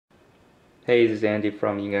Hey, this is Andy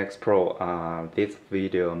from inkxpro. This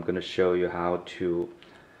video I'm going to show you how to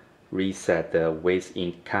reset the waste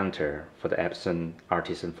ink counter for the Epson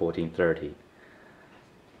Artisan 1430.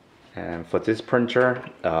 And for this printer,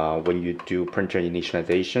 when you do printer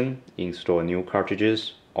initialization, install new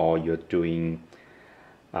cartridges, or you're doing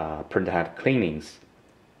printer head cleanings,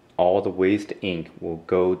 all the waste ink will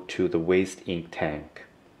go to the waste ink tank,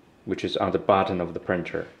 which is on the bottom of the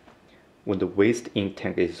printer. When the waste ink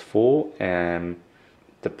tank is full and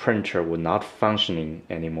the printer will not functioning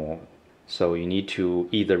anymore, so you need to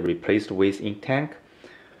either replace the waste ink tank,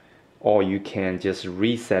 or you can just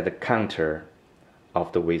reset the counter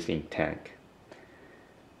of the waste ink tank.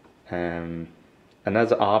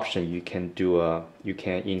 Another option you can do, you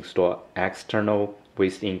can install external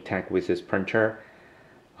waste ink tank with this printer,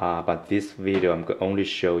 but this video I'm going to only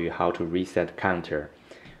show you how to reset the counter.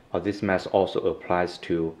 This method also applies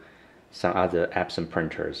to some other Epson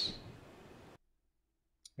printers.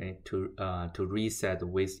 And to reset the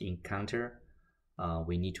waste ink counter,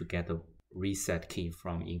 we need to get the reset key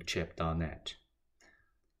from inkchip.net.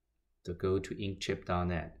 So go to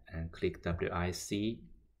inkchip.net and click WIC,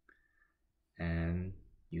 and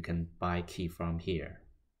you can buy key from here.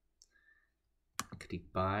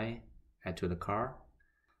 Click buy, add to the cart.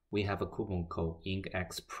 We have a coupon code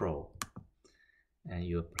inkxpro, and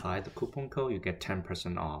you apply the coupon code, you get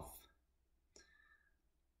 10% off.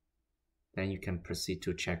 Then you can proceed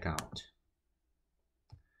to checkout.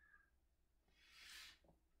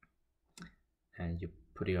 And you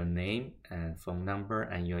put your name and phone number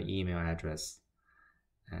and your email address,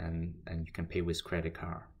 and you can pay with credit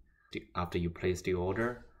card. After you place the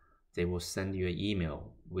order, they will send you an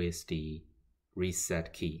email with the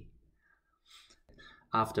reset key.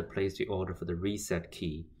 After place the order for the reset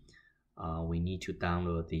key, we need to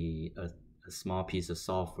download a small piece of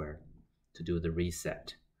software to do the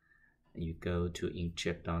reset. You go to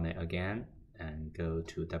inkchip.net again and go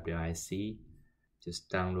to WIC, just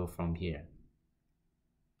download from here.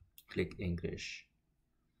 Click English,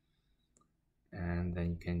 and then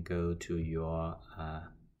you can go to your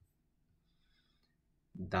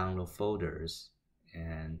download folders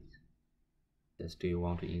and just, do you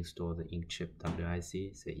want to install the inkchip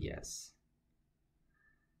WIC? Say yes,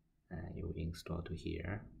 and you will install to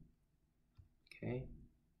here. Okay.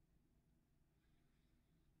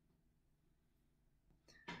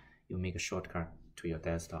 You make a shortcut to your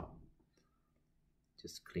desktop.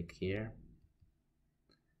 Just click here.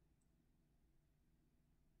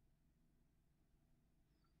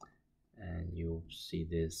 And you'll see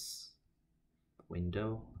this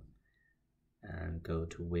window, and go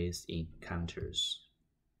to waste ink counters.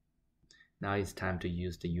 Now it's time to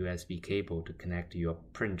use the USB cable to connect your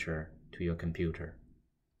printer to your computer.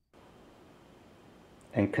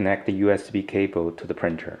 And connect the USB cable to the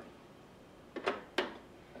printer.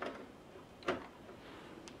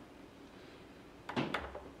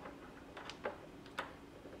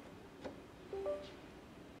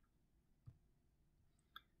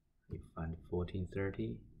 Find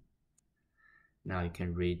 1430. Now you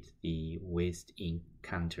can read the waste ink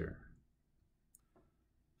counter.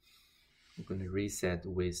 I'm going to reset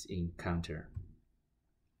the waste ink counter.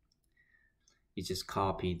 You just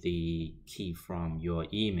copy the key from your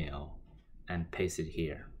email and paste it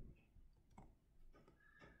here.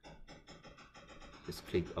 Just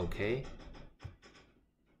click OK.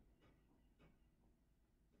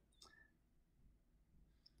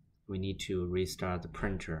 We need to restart the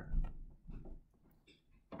printer.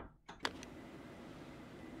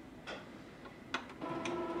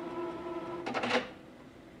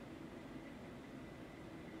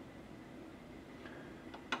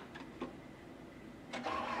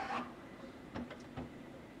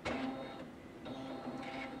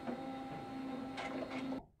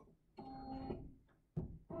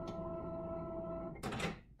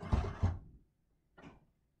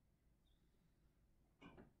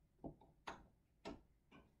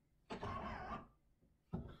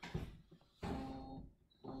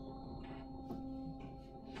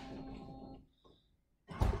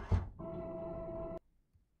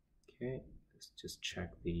 Okay, let's just check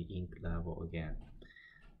the ink level again.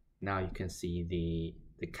 Now you can see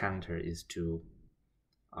the counter is to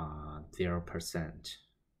 0%.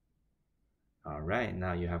 Alright,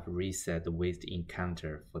 now you have reset the waste ink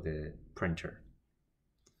counter for the printer.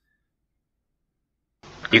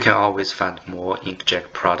 You can always find more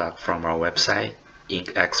inkjet product from our website,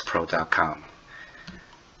 inkxpro.com.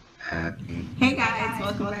 Hey guys,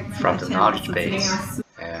 welcome back to from my the channel. knowledge base,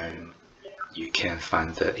 and you can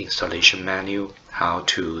find the installation menu, how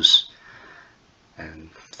to's, and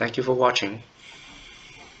thank you for watching.